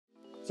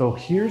So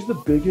here's the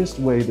biggest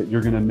way that you're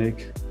going to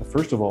make,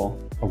 first of all,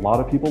 a lot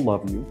of people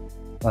love you.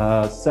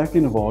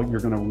 Second of all, you're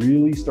going to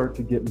really start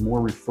to get more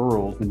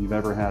referrals than you've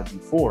ever had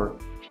before.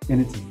 And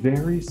it's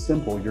very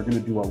simple. You're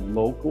going to do a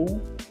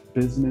local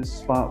business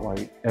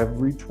spotlight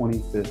every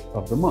 25th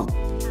of the month.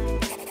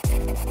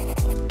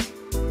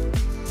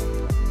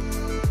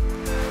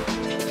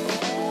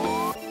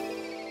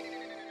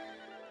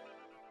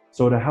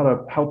 So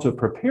how to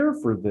prepare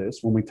for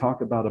this when we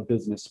talk about a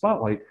business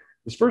spotlight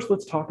is first,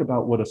 let's talk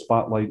about what a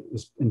spotlight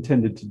is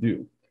intended to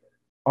do.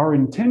 Our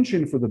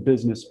intention for the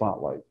business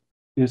spotlight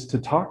is to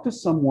talk to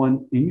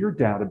someone in your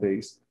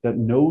database that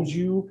knows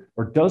you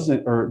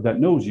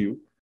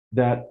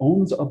that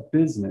owns a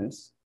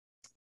business.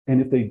 And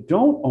if they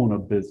don't own a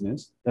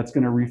business, that's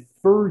going to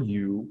refer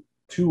you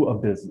to a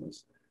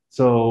business.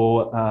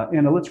 So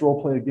Anna, let's role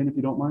play again if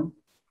you don't mind.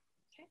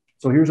 Okay.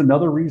 So here's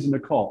another reason to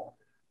call.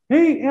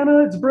 Hey,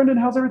 Anna, it's Brendan.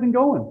 How's everything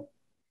going?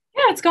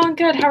 Yeah, it's going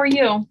good. How are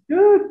you?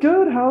 Good,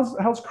 good.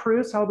 How's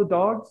Chris? How are the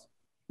dogs?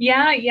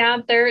 Yeah,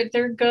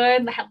 they're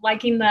good.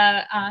 Liking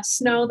the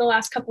snow the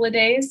last couple of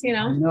days, you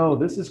I know. know,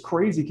 this is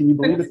crazy. Can you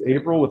believe it's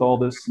April with all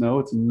this snow?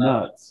 It's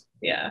nuts.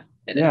 Yeah,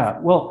 it is. Yeah.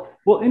 Well,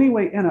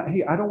 anyway, Anna,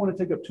 hey, I don't want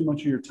to take up too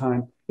much of your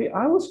time. Hey,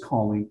 I was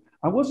calling.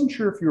 I wasn't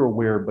sure if you're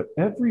aware, but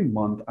every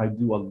month I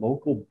do a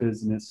local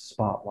business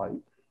spotlight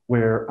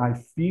where I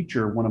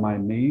feature one of my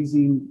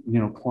amazing,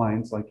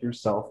 clients like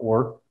yourself,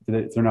 or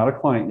if they're not a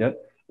client yet,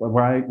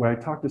 where I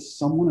talk to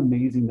someone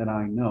amazing that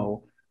I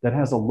know that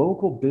has a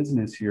local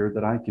business here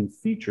that I can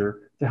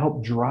feature to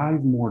help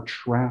drive more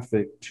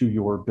traffic to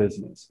your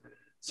business.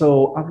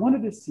 So I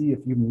wanted to see if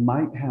you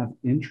might have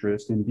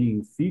interest in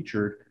being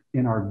featured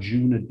in our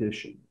June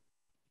edition.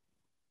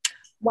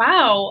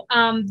 Wow,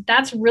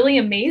 that's really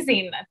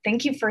amazing.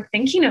 Thank you for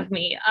thinking of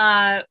me.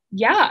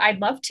 Yeah, I'd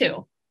love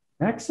to.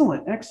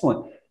 Excellent,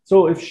 excellent.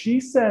 So if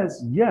she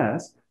says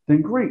yes,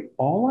 then great.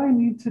 All I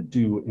need to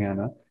do,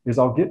 Anna, is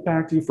I'll get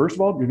back to you. First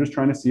of all, you're just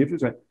trying to see if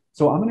it's right.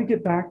 So I'm going to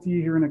get back to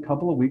you here in a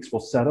couple of weeks.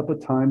 We'll set up a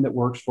time that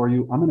works for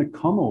you. I'm going to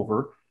come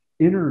over,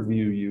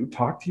 interview you,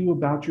 talk to you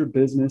about your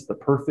business, the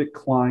perfect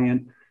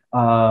client.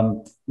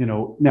 Now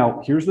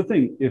here's the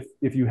thing.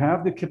 If you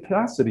have the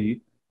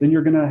capacity, then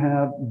you're going to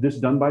have this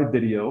done by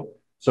video.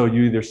 So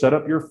you either set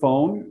up your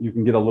phone, you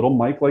can get a little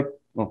mic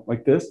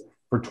like this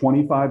for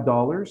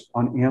 $25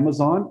 on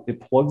Amazon.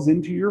 It plugs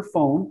into your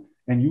phone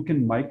and you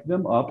can mic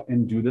them up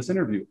and do this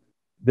interview.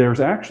 There's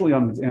actually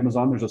on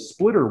Amazon, there's a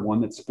splitter one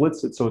that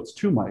splits it so it's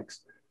two mics.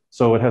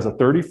 So it has a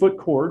 30-foot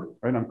cord,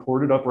 right? I'm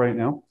corded up right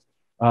now.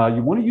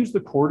 You want to use the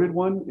corded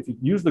one. If you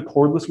use the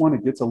cordless one,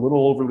 it gets a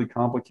little overly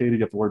complicated.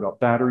 You have to worry about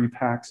battery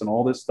packs and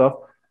all this stuff.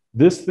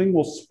 This thing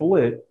will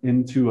split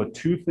into a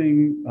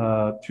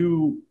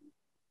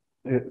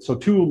so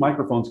two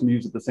microphones can be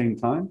used at the same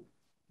time.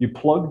 You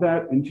plug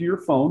that into your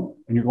phone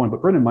and you're going,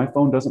 but Brendan, my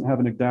phone doesn't have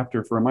an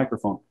adapter for a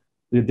microphone.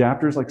 The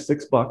adapter is like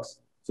 $6. So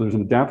there's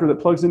an adapter that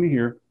plugs into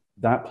here,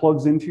 that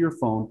plugs into your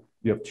phone.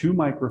 You have two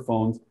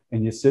microphones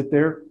and you sit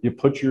there, you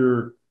put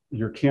your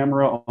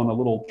camera on a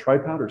little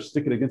tripod or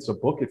stick it against a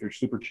book if you're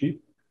super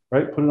cheap,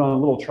 right? Put it on a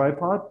little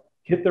tripod,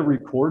 hit the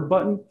record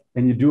button,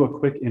 and you do a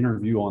quick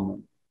interview on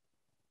them.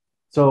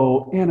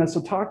 So Anna,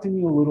 so talk to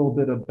me a little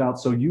bit about,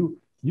 so you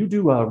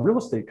do real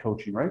estate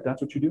coaching, right?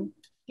 That's what you do?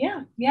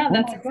 Yeah, Oh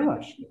that's my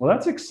gosh. Well,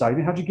 that's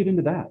exciting. How'd you get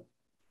into that?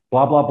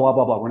 Blah, blah, blah,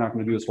 blah, blah. We're not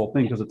going to do this whole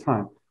thing because of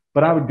time.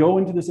 But I would go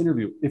into this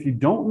interview. If you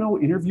don't know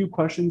interview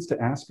questions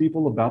to ask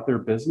people about their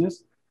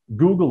business,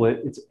 Google it.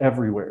 It's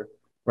everywhere,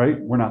 right?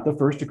 We're not the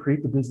first to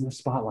create the business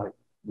spotlight.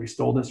 We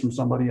stole this from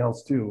somebody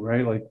else too,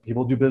 right? Like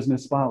people do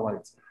business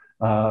spotlights.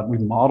 We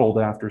modeled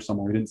after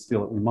someone. We didn't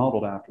steal it. We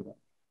modeled after them.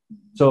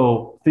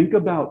 So think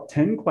about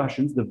 10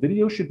 questions. The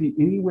video should be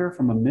anywhere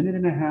from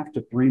 1.5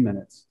 to 3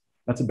 minutes.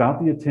 That's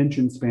about the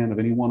attention span of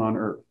anyone on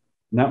earth.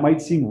 And that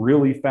might seem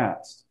really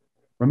fast.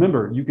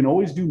 Remember, you can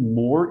always do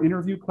more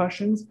interview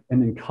questions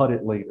and then cut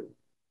it later.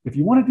 If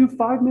you want to do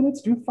 5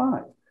 minutes, do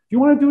 5. If you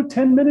want to do a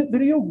 10-minute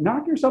video,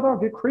 knock yourself out,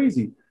 get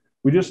crazy.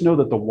 We just know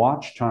that the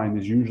watch time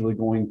is usually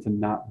going to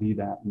not be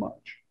that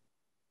much.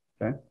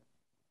 Okay.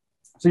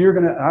 So you're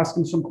going to ask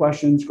them some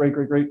questions. Great,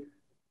 great, great.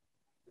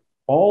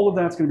 All of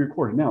that's going to be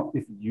recorded. Now,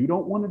 if you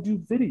don't want to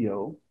do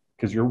video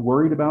because you're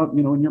worried about,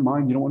 in your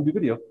mind, you don't want to do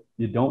video,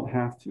 you don't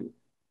have to.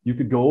 You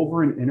could go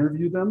over and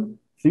interview them.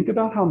 Think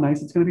about how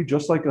nice it's going to be,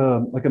 just like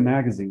a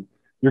magazine.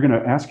 You're going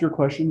to ask your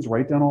questions,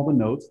 write down all the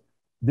notes.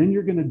 Then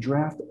you're going to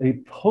draft a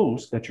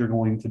post that you're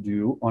going to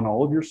do on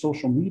all of your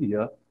social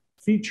media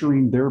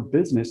featuring their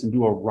business and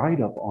do a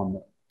write-up on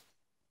them.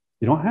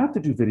 You don't have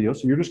to do video,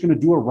 so you're just going to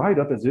do a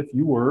write-up as if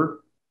you were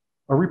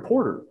a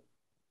reporter.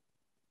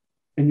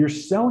 And you're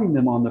selling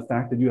them on the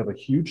fact that you have a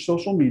huge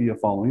social media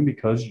following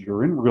because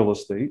you're in real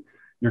estate.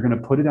 You're going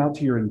to put it out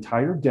to your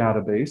entire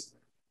database.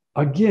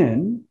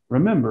 Again,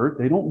 remember,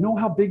 they don't know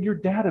how big your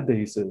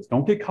database is.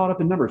 Don't get caught up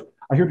in numbers.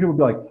 I hear people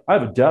be like, I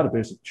have a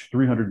database of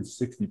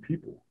 360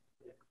 people.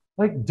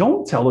 Like,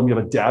 don't tell them you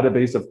have a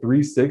database of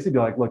 360. Be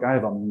like, look, I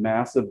have a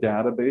massive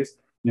database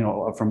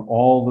from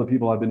all the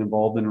people I've been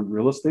involved in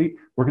real estate,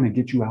 we're going to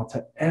get you out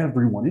to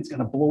everyone. It's going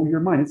to blow your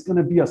mind. It's going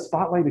to be a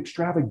spotlight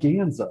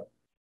extravaganza,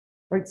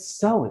 right?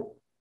 Sell it.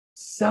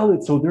 Sell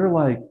it. So they're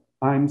like,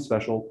 I'm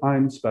special.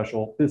 I'm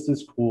special. This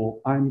is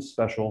cool. I'm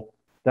special.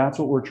 That's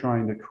what we're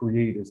trying to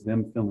create, is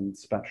them feeling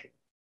special.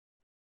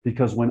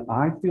 Because when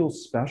I feel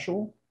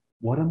special,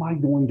 what am I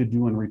going to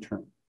do in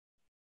return?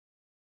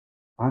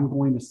 I'm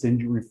going to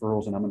send you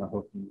referrals and I'm going to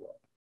hook you up.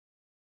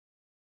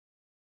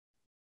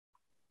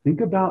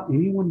 Think about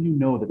anyone you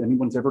know that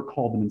anyone's ever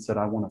called them and said,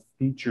 I want to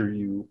feature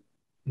you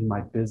in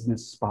my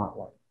business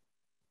spotlight.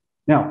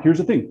 Now, here's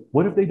the thing.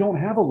 What if they don't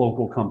have a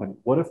local company?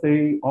 What if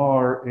they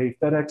are a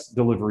FedEx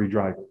delivery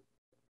driver,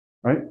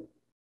 right?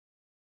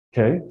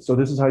 Okay, so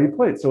this is how you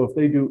play it. So if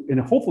they do, and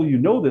hopefully you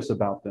know this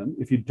about them.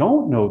 If you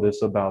don't know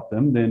this about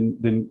them,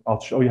 then I'll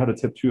show you how to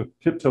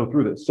tiptoe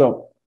through this.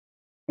 So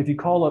if you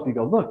call up, you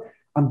go, look,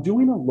 I'm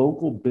doing a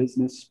local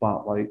business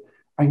spotlight.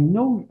 I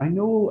know,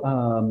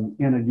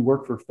 Anna, you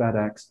work for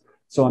FedEx,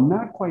 so I'm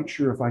not quite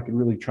sure if I can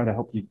really try to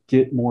help you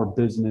get more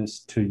business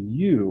to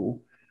you.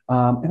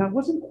 And I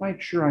wasn't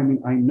quite sure. I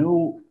mean,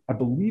 I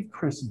believe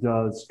Chris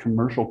does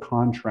commercial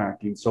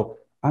contracting, so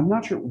I'm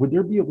not sure. Would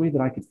there be a way that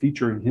I could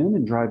feature him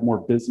and drive more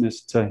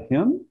business to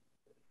him?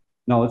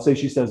 Now, let's say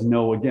she says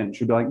no again.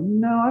 She'd be like,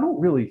 no, I don't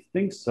really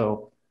think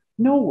so.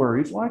 No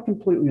worries. Well, I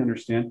completely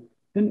understand.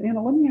 Then,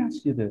 Anna, let me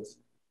ask you this.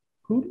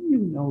 Who do you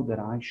know that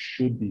I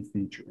should be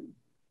featuring?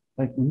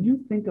 Like, when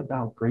you think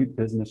about great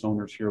business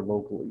owners here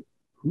locally,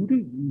 who do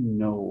you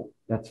know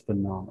that's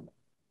phenomenal?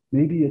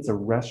 Maybe it's a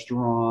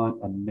restaurant,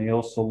 a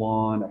nail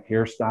salon, a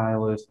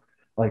hairstylist,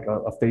 like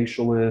a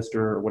facialist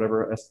or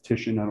whatever,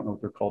 esthetician. I don't know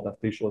what they're called.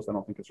 That facialist, I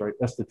don't think it's right.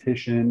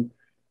 Esthetician,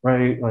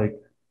 right? Like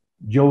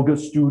yoga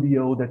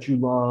studio that you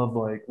love,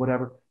 like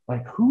whatever.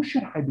 Like, who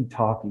should I be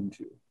talking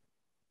to?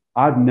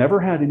 I've never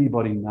had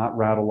anybody not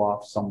rattle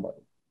off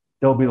somebody.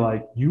 They'll be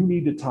like, you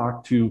need to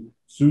talk to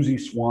Susie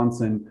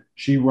Swanson.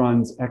 She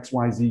runs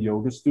XYZ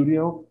Yoga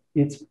Studio.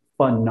 It's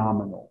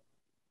phenomenal.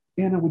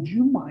 Anna, would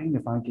you mind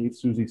if I gave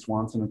Susie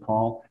Swanson a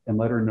call and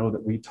let her know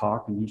that we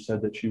talked and you said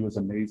that she was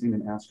amazing,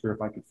 and ask her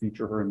if I could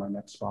feature her in my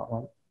next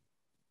spotlight?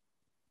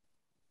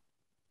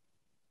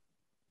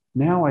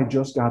 Now I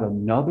just got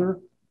another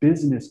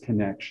business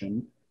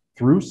connection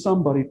through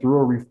somebody,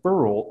 through a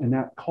referral, and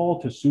that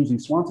call to Susie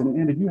Swanson.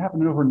 And if you happen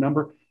to know her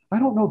number, I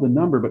don't know the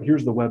number, but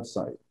here's the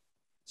website.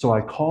 So I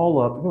call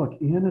up, look,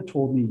 Anna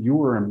told me you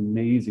were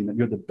amazing, that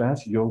you're the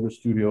best yoga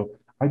studio.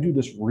 I do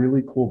this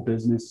really cool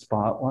business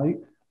spotlight.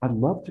 I'd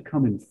love to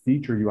come and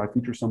feature you. I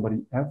feature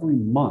somebody every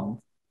month.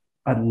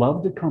 I'd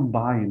love to come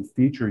by and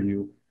feature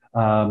you.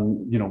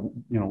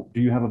 Do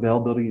you have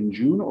availability in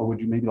June, or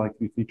would you maybe like to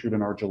be featured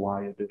in our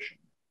July edition?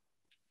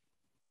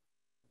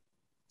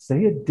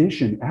 Say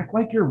edition. Act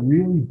like you're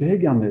really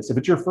big on this. If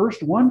it's your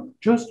first one,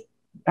 just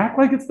act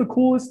like it's the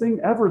coolest thing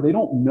ever. They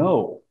don't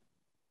know.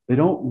 They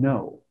don't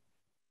know.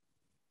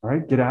 All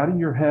right, get out of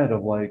your head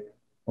of like,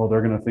 oh,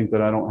 they're going to think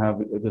that I don't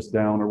have this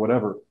down or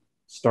whatever.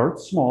 Start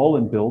small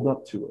and build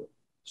up to it.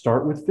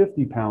 Start with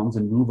 50 pounds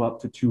and move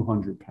up to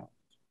 200 pounds.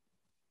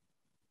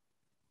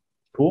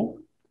 Cool.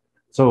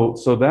 So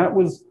that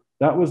was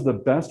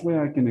the best way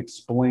I can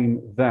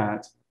explain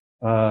that.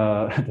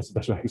 That's the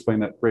best way I can explain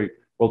that. Great.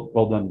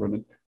 Well done,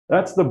 Brendan.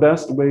 That's the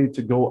best way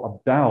to go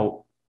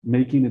about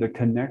making it a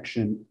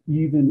connection,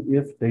 even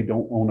if they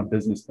don't own a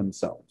business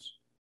themselves.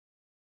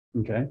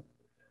 Okay.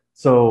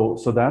 So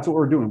that's what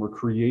we're doing. We're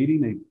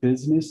creating a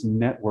business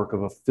network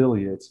of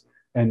affiliates,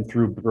 and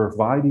through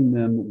providing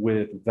them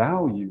with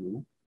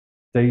value,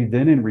 they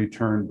then in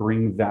return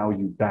bring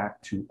value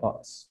back to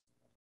us.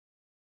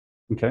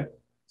 Okay,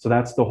 so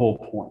that's the whole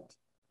point.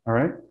 All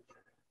right.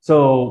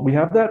 So we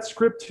have that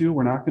script too.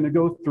 We're not going to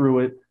go through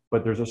it,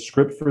 but there's a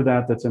script for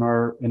that that's in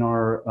our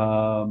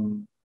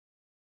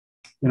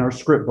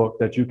script book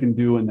that you can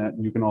do and that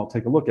you can all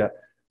take a look at.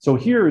 So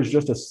here is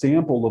just a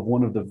sample of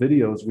one of the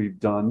videos we've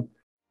done.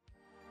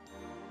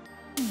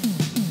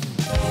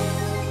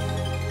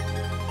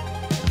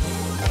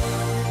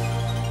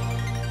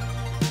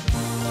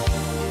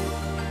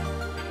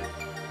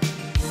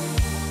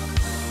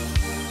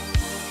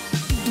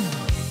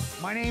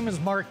 My name is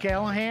Mark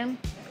Callahan,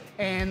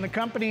 and the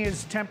company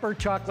is Temper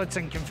Chocolates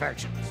and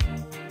Confections.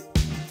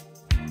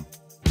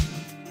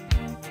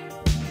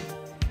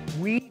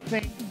 We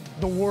think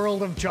the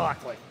world of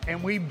chocolate,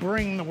 and we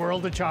bring the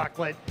world of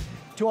chocolate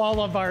to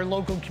all of our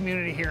local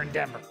community here in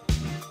Denver.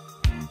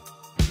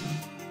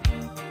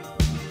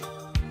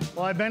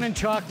 Well, I've been in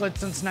chocolate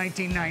since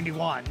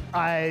 1991.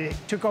 I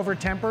took over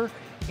Temper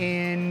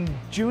in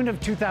June of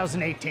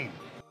 2018.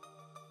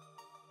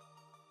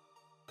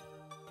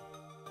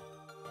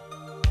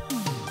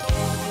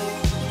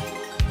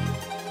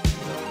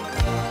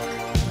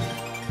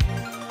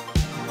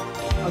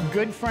 A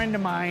good friend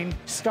of mine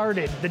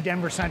started the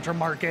Denver Central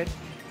Market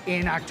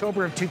in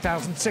October of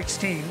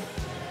 2016.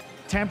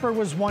 Temper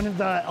was one of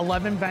the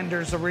 11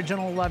 vendors,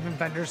 original 11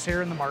 vendors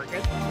here in the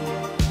market.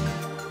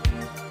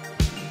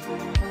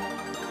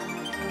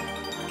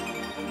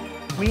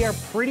 We are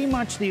pretty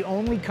much the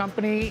only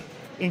company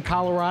in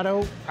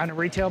Colorado on a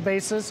retail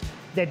basis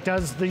that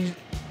does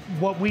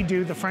what we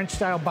do, the French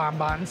style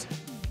bonbons.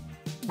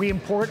 We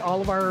import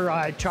all of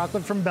our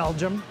chocolate from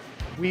Belgium.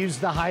 We use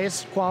the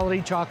highest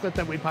quality chocolate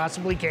that we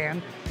possibly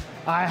can.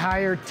 I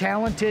hire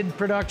talented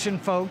production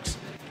folks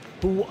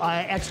who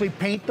actually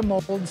paint the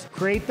molds,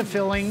 create the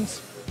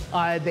fillings,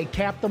 they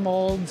cap the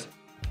molds,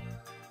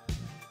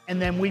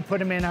 and then we put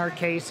them in our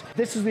case.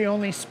 This is the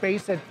only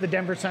space at the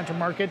Denver Central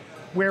Market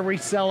where we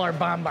sell our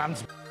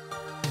bonbons.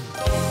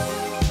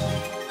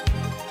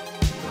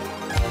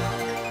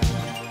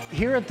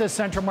 Here at the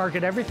Central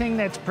Market, everything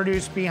that's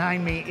produced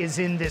behind me is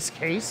in this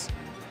case.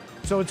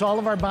 So it's all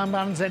of our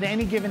bonbons. At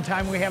any given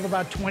time, we have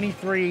about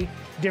 23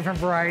 different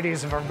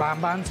varieties of our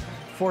bonbons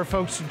for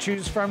folks to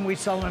choose from. We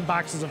sell them in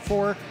boxes of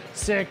 4,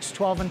 6,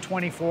 12, and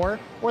 24,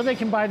 or they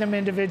can buy them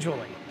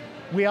individually.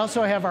 We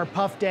also have our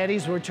Puff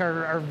Daddies, which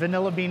are our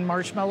vanilla bean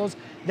marshmallows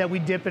that we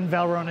dip in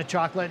Valrhona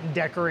chocolate and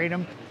decorate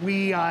them.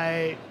 We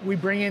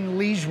bring in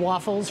Liege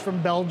waffles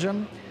from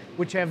Belgium,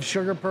 which have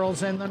sugar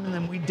pearls in them, and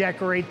then we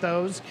decorate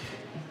those.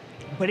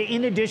 But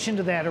in addition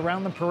to that,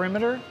 around the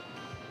perimeter,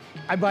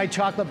 I buy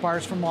chocolate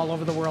bars from all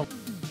over the world.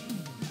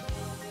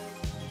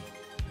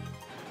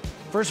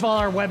 First of all,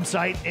 our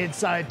website,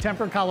 it's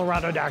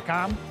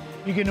tempercolorado.com.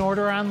 You can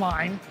order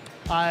online.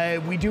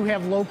 We do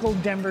have local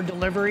Denver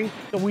delivery.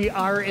 So we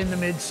are in the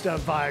midst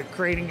of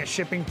creating a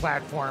shipping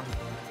platform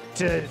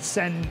to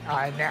send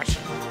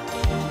nationally.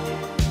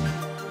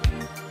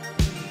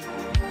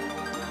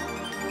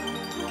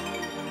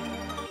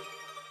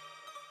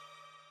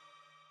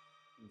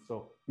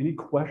 So any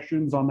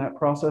questions on that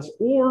process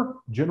or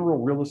general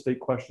real estate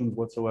questions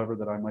whatsoever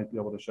that I might be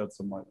able to shed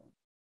some light on?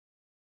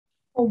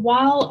 Well,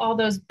 while all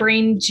those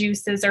brain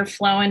juices are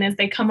flowing as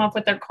they come up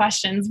with their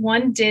questions,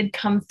 one did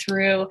come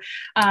through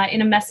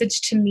in a message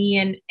to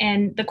me,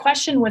 and the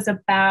question was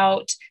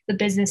about the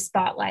business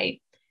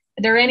spotlight.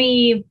 Are there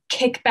any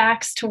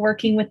kickbacks to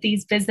working with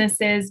these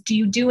businesses? Do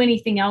you do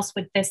anything else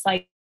with this,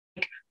 like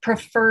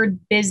preferred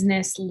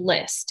business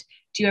list?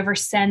 Do you ever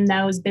send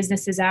those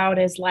businesses out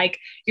as like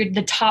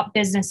the top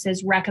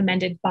businesses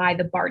recommended by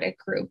the Bartic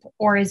group?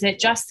 Or is it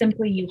just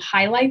simply you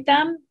highlight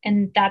them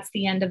and that's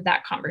the end of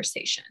that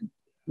conversation?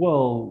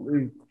 Well,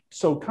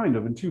 so kind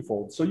of in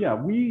twofold. So yeah,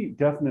 we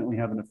definitely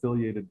have an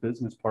affiliated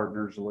business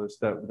partners list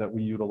that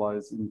we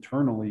utilize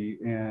internally,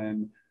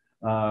 and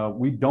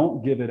we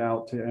don't give it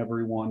out to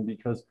everyone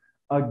because,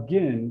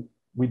 again,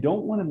 we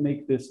don't want to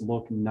make this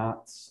look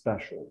not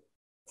special.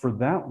 For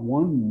that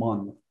 1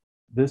 month,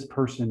 this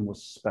person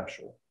was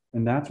special.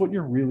 And that's what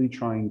you're really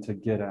trying to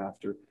get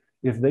after.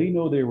 If they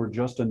know they were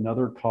just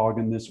another cog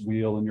in this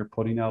wheel and you're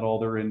putting out all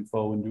their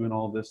info and doing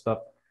all this stuff,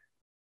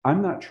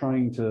 I'm not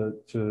trying to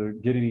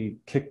get any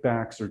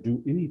kickbacks or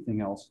do anything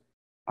else.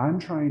 I'm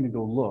trying to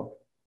go, look,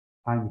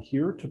 I'm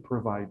here to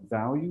provide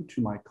value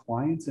to my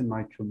clients and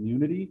my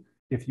community.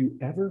 If you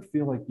ever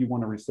feel like you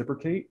want to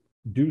reciprocate,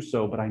 do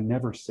so, but I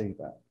never say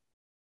that.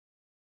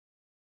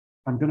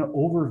 I'm going to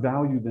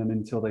overvalue them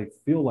until they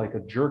feel like a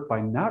jerk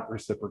by not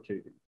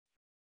reciprocating.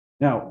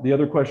 Now, the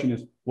other question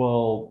is,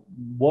 well,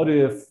 what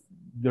if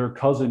their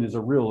cousin is a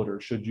realtor?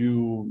 Should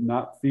you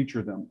not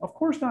feature them? Of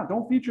course not.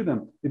 Don't feature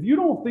them. If you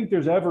don't think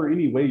there's ever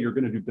any way you're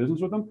going to do business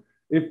with them,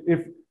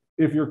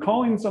 if you're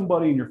calling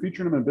somebody and you're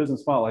featuring them in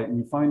Business Spotlight and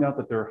you find out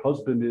that their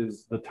husband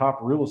is the top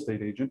real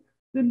estate agent,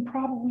 then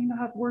probably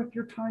not worth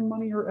your time,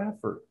 money, or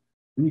effort.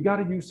 And you got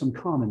to use some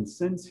common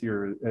sense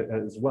here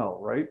as well,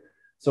 right?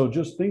 So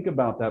just think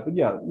about that. But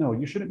yeah, no,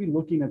 you shouldn't be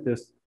looking at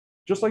this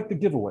just like the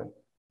giveaway.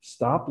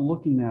 Stop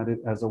looking at it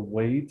as a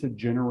way to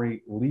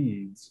generate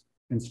leads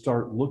and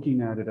start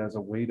looking at it as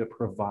a way to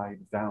provide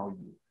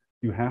value.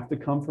 You have to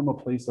come from a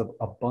place of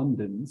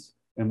abundance.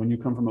 And when you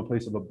come from a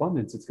place of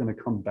abundance, it's going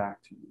to come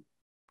back to you.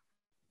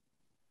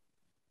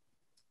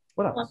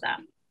 What else? Love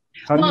that.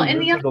 How do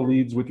you nurture the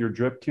leads with your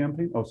drip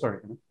campaign? Oh, sorry.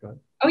 Go ahead.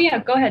 Oh,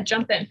 yeah. Go ahead.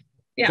 Jump in.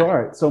 Yeah. So, all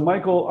right. So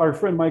Michael, our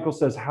friend Michael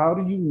says, how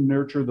do you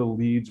nurture the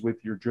leads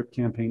with your drip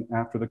campaign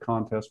after the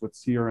contest? What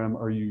CRM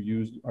are you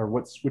used, or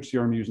which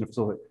CRM are you using to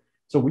facilitate?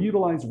 So we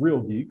utilize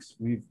Real Geeks.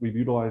 We've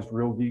utilized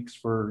Real Geeks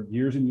for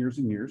years and years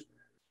and years.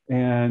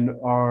 And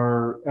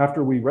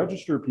after we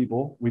register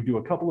people, we do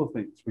a couple of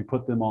things. We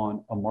put them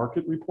on a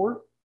market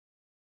report.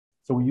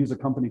 So we use a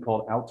company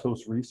called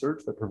Altos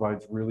Research that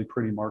provides really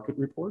pretty market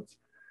reports.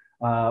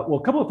 Well,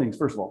 a couple of things.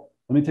 First of all,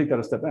 let me take that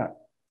a step back.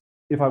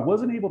 If I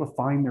wasn't able to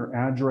find their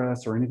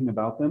address or anything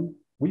about them,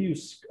 we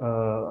use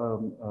a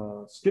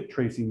skip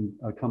tracing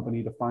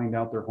company to find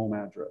out their home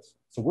address.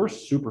 So we're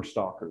super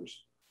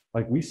stalkers.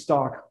 Like we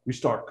stalk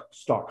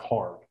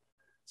hard.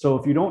 So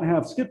if you don't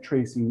have skip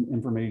tracing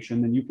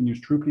information, then you can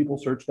use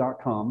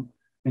truepeoplesearch.com,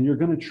 and you're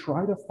going to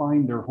try to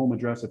find their home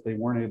address if they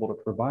weren't able to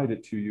provide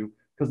it to you.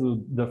 Because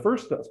the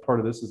first part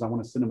of this is I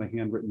want to send them a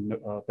handwritten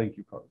thank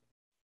you card.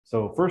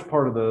 So first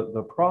part of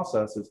the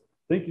process is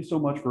thank you so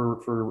much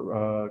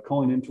for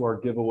calling into our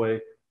giveaway.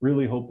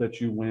 Really hope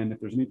that you win. If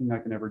there's anything I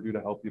can ever do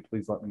to help you,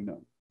 please let me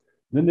know.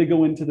 Then they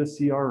go into the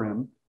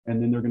CRM, and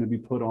then they're going to be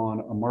put on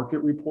a market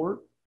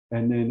report.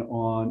 And then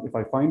if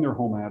I find their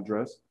home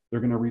address, they're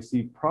going to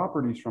receive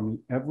properties from me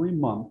every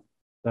month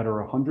that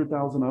are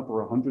 100,000 up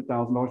or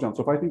 $100,000 down.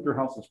 So if I think your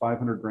house is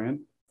 500 grand,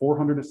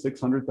 400 to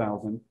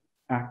 600,000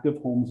 active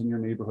homes in your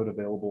neighborhood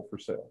available for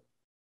sale.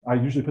 I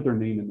usually put their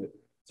name in it.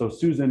 So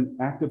Susan,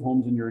 active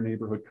homes in your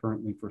neighborhood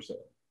currently for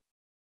sale.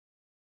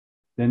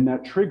 Then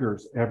that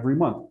triggers every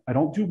month. I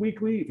don't do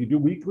weekly. If you do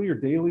weekly or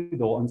daily,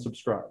 they'll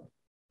unsubscribe.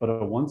 But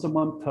a once a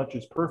month touch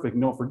is perfect.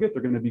 And don't forget,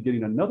 they're going to be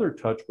getting another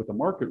touch with the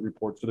market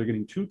report. So they're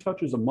getting 2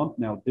 touches a month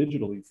now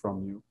digitally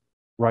from you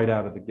right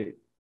out of the gate.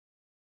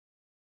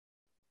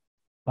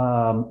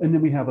 And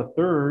then we have a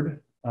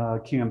third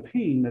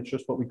campaign that's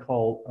just what we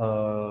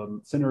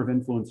call Center of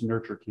Influence and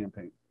Nurture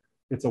campaign.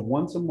 It's a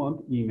once a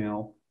month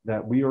email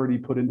that we already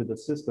put into the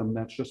system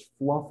that's just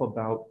fluff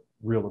about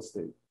real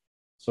estate.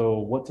 So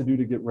what to do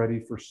to get ready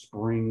for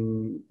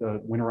spring,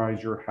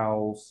 winterize your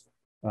house,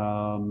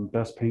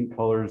 best paint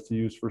colors to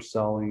use for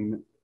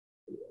selling.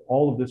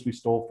 All of this we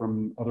stole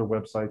from other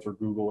websites or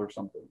Google or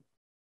something,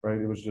 right?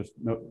 It was just,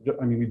 no,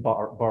 I mean, we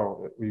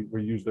borrowed it.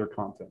 We used their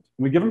content.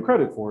 We give them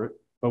credit for it,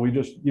 but we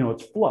just, you know,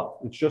 it's fluff.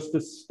 It's just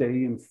to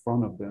stay in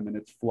front of them, and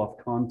it's fluff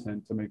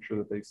content to make sure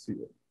that they see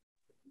it.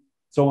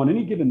 So on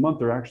any given month,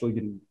 they're actually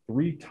getting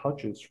 3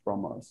 touches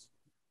from us,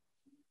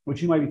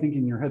 which you might be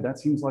thinking in your head, that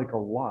seems like a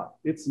lot.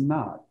 It's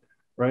not,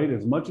 right?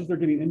 As much as they're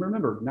getting, and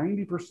remember,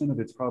 90%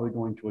 of it's probably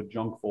going to a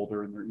junk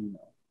folder in their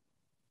email.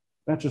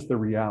 That's just the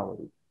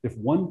reality. If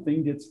one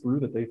thing gets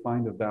through that they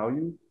find of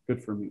value,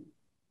 good for me.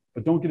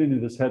 But don't get into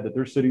this head that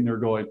they're sitting there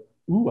going,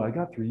 ooh, I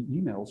got 3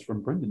 emails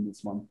from Brendan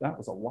this month. That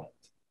was a lot.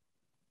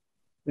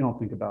 They don't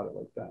think about it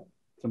like that.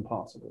 It's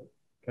impossible,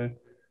 okay?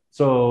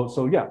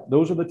 So yeah,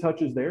 those are the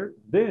touches there.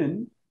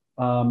 Then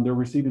they're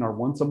receiving our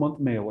once a month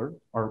mailer,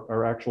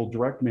 our actual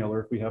direct mailer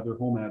if we have their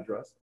home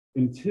address,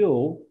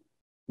 until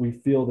we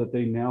feel that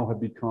they now have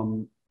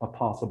become a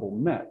possible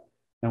met.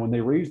 Now, when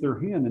they raise their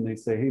hand and they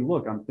say, hey,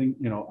 look, I'm thinking,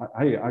 you know,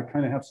 I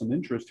kind of have some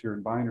interest here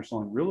in buying or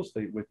selling real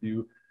estate with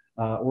you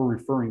or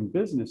referring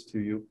business to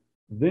you,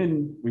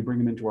 then we bring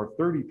them into our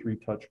 33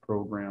 touch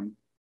program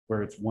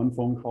where it's 1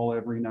 phone call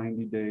every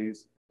 90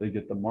 days. They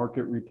get the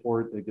market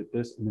report, they get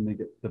this, and then they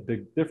get the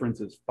big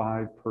difference is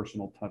 5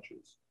 personal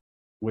touches,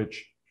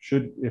 which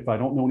should, if I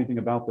don't know anything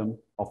about them,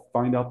 I'll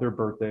find out their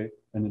birthday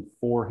and then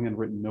 4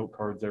 handwritten note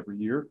cards every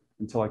year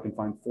until I can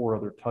find 4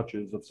 other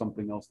touches of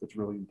something else that's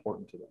really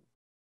important to them.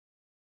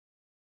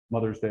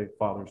 Mother's Day,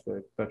 Father's Day,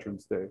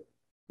 Veterans Day,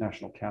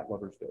 National Cat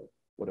Lovers Day,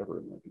 whatever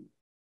it might be.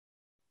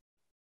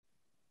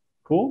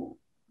 Cool?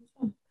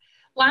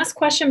 Last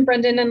question,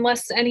 Brendan,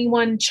 unless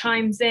anyone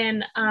chimes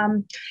in.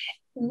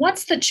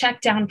 What's the check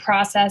down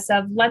process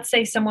of, let's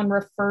say someone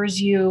refers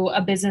you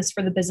a business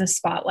for the business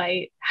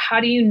spotlight?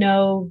 How do you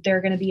know they're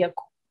going to be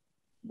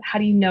how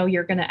do you know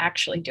you're going to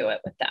actually do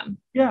it with them?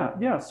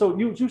 Yeah. So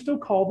you still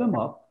call them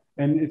up.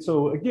 And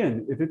so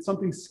again, if it's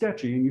something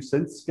sketchy and you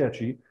sense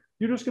sketchy,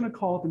 you're just going to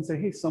call up and say,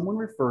 hey, someone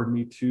referred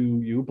me to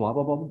you, blah,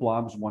 blah, blah, blah, blah.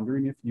 I was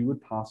wondering if you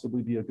would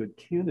possibly be a good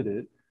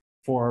candidate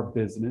for our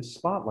business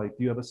spotlight.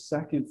 Do you have a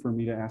second for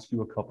me to ask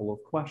you a couple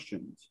of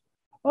questions?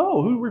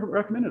 Oh, who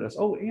recommended us?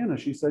 Oh, Anna,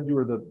 she said you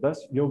were the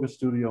best yoga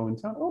studio in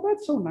town. Oh,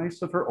 that's so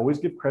nice of her. Always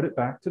give credit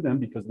back to them,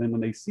 because then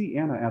when they see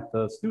Anna at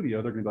the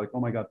studio, they're going to be like, oh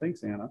my God,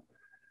 thanks, Anna.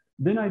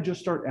 Then I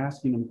just start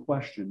asking them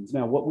questions.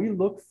 Now, what we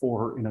look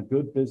for in a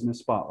good business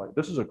spotlight,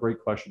 this is a great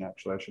question,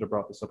 actually. I should have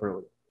brought this up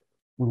earlier.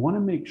 We want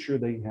to make sure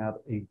they have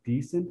a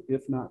decent,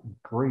 if not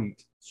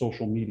great,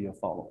 social media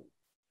following.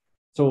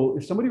 So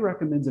if somebody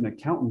recommends an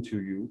accountant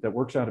to you that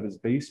works out of his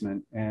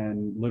basement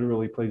and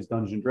literally plays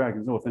Dungeons and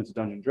Dragons, no offense to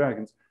Dungeons and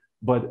Dragons,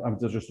 but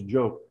that's just a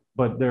joke,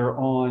 but they're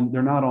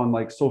not on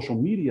like social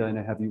media in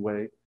a heavy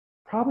way,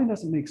 probably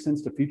doesn't make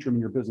sense to feature them in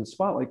your business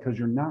spotlight, because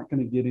you're not going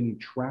to get any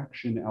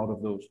traction out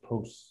of those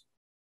posts,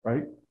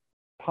 right?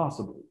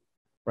 Possibly,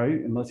 right?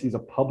 Unless he's a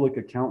public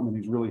accountant and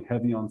he's really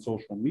heavy on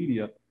social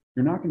media,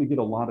 you're not going to get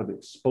a lot of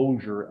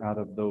exposure out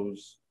of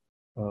those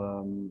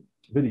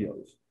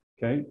videos,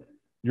 okay?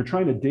 You're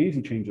trying to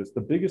daisy chain this. The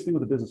biggest thing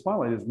with the business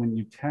spotlight is when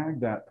you tag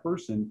that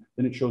person,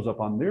 then it shows up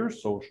on their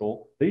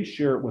social. They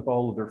share it with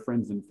all of their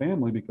friends and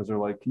family, because they're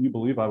like, can you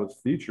believe I was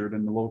featured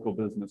in the local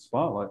business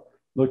spotlight?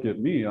 Look at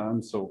me,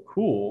 I'm so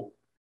cool.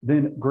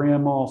 Then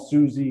grandma,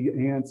 Susie,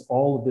 aunts,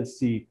 all of this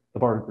see the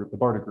Bartic group, the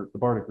Bartic group, the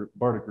Bartic group, the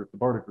Bartic group, the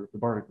Bartic group, the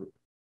Bartic group.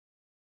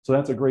 So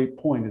that's a great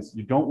point, is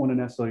you don't want to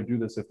necessarily do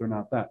this if they're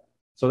not that.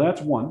 So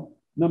that's one.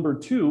 Number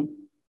 2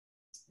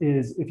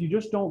 is if you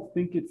just don't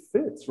think it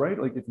fits, right?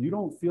 Like if you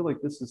don't feel like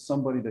this is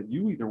somebody that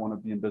you either want to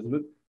be in business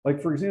with,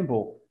 like for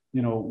example,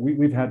 you know,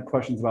 we've had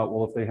questions about,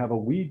 well, if they have a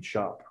weed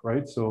shop,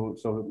 right? So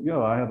yeah,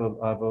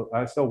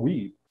 I sell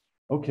weed.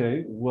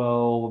 Okay,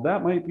 well,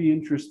 that might be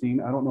interesting.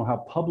 I don't know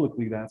how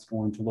publicly that's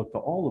going to look to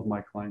all of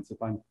my clients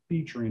if I'm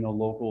featuring a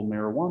local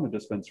marijuana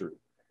dispensary.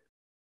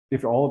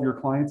 If all of your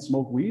clients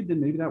smoke weed, then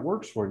maybe that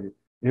works for you.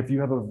 If you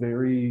have a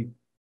very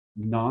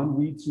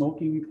non-weed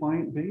smoking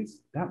client base,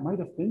 that might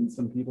offend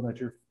some people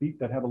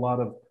that have a lot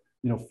of,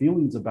 you know,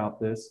 feelings about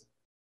this.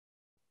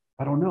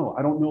 I don't know.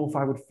 I don't know if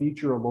I would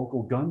feature a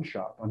local gun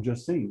shop. I'm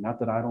just saying, not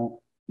that I don't,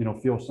 you know,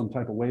 feel some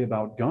type of way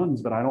about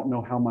guns, but I don't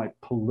know how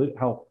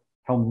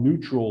how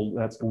neutral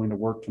that's going to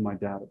work to my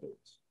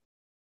database.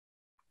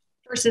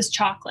 Versus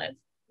chocolate,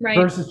 right?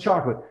 Versus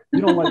chocolate.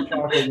 You don't like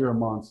chocolate, you're a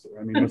monster.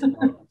 I mean, let's be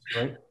honest,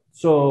 right?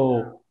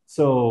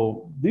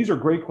 So these are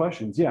great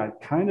questions. Yeah,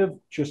 kind of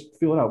just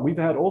feel it out. We've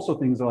had also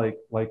things like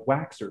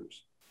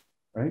waxers,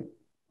 right?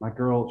 My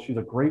girl, she's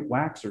a great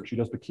waxer. She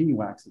does bikini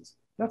waxes.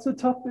 That's a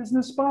tough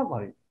business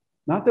spotlight.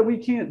 Not that we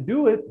can't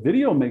do it.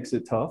 Video makes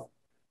it tough,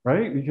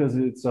 right? Because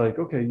it's like,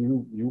 okay,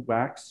 you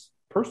wax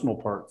personal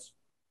parts.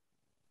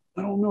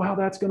 I don't know how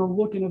that's going to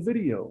look in a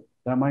video.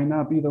 That might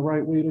not be the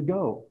right way to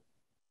go.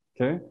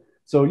 Okay.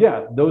 So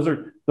yeah, those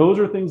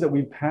are things that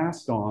we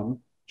passed on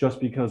just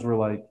because we're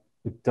like,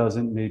 it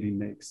doesn't maybe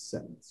make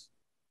sense.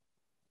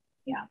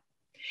 Yeah.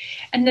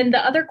 And then the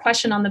other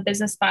question on the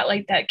business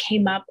spotlight that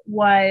came up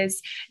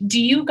was,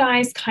 do you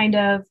guys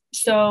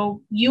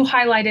so you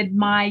highlighted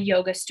my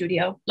yoga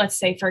studio, let's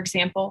say, for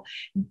example,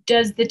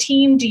 do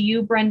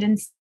you, Brendan,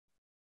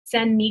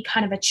 send me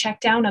kind of a check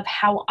down of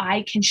how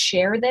I can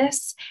share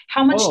this?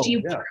 How much do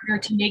you partner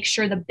to make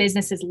sure the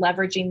business is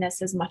leveraging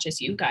this as much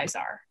as you guys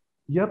are?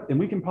 Yep. And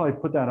we can probably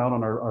put that out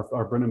on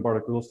our Brendan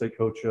Bartic Real Estate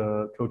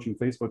Coaching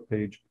Facebook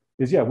page.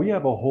 We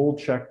have a whole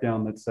check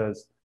down that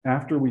says,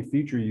 after we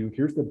feature you,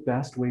 here's the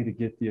best way to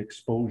get the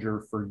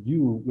exposure for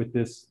you with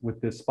this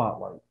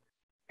spotlight.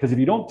 Because if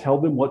you don't tell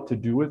them what to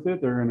do with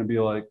it, they're going to be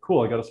like,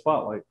 cool, I got a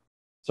spotlight.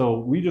 So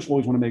we just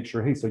always want to make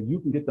sure, hey, so you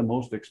can get the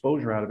most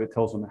exposure out of it.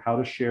 Tells them how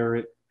to share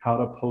it, how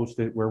to post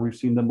it, where we've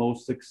seen the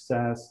most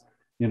success,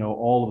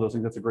 all of those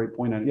things. That's a great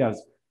point. And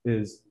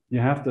is you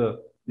have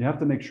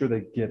to make sure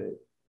they get it,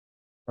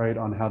 right,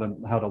 on how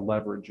to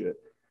leverage it.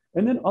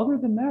 And then other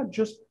than that,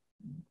 just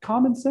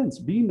common sense,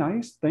 be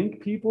nice,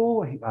 thank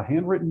people, a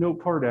handwritten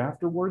note card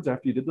afterwards,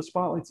 after you did the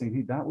spotlight, saying,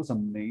 hey, that was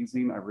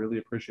amazing. I really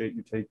appreciate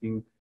you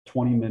taking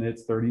 20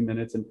 minutes, 30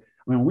 minutes. And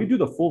I mean, when we do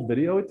the full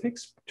video, it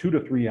takes 2 to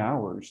 3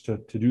 hours to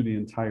do the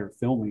entire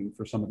filming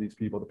for some of these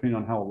people, depending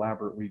on how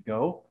elaborate we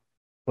go.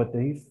 But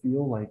they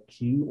feel like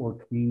king or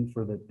queen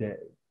for the day.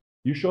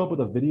 You show up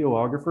with a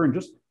videographer and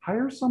just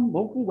hire some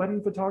local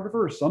wedding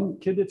photographer or some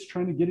kid that's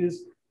trying to get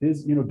his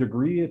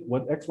degree at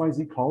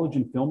XYZ college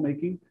in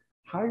filmmaking.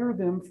 Hire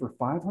them for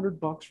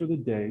 $500 for the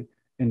day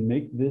and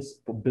make this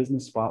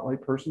business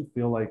spotlight person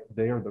feel like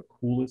they are the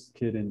coolest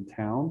kid in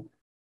town.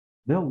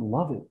 They'll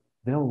love it.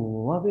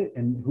 They'll love it.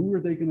 And who are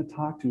they going to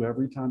talk to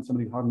every time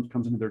somebody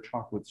comes into their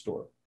chocolate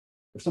store?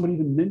 If somebody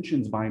even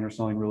mentions buying or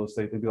selling real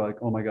estate, they'd be like,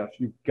 oh my gosh,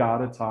 you've got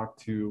to talk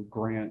to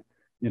Grant.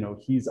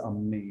 He's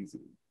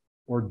amazing.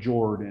 Or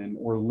Jordan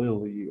or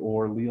Lily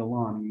or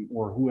Leilani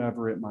or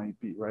whoever it might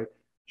be, right?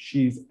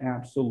 She's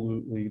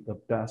absolutely the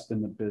best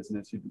in the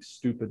business. You'd be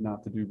stupid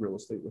not to do real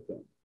estate with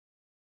them.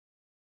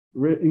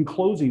 In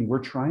closing, we're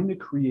trying to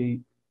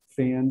create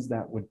fans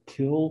that would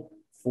kill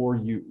for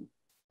you,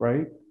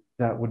 right?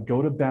 That would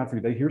go to bat for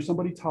you. They hear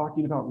somebody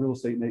talking about real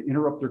estate and they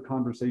interrupt their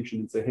conversation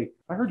and say, hey,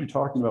 I heard you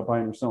talking about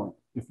buying or selling.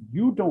 If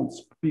you don't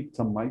speak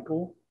to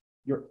Michael,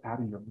 you're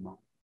out of your mind.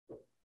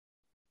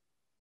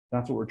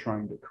 That's what we're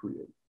trying to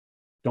create.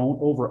 Don't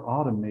over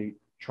automate,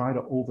 try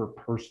to over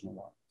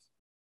personalize.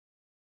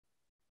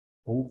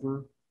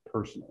 Over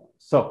personalized.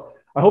 So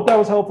I hope that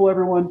was helpful,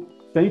 everyone.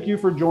 Thank you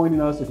for joining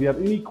us. If you have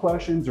any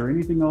questions or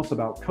anything else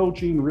about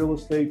coaching, real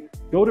estate,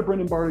 go to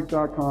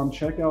brendanbartic.com.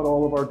 Check out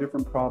all of our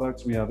different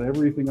products. We have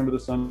everything under the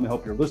sun to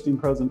help your listing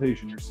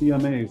presentation, your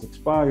CMAs,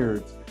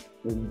 expireds,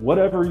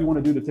 whatever you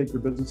want to do to take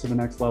your business to the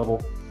next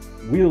level.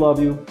 We love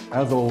you.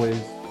 As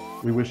always,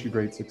 we wish you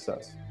great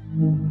success.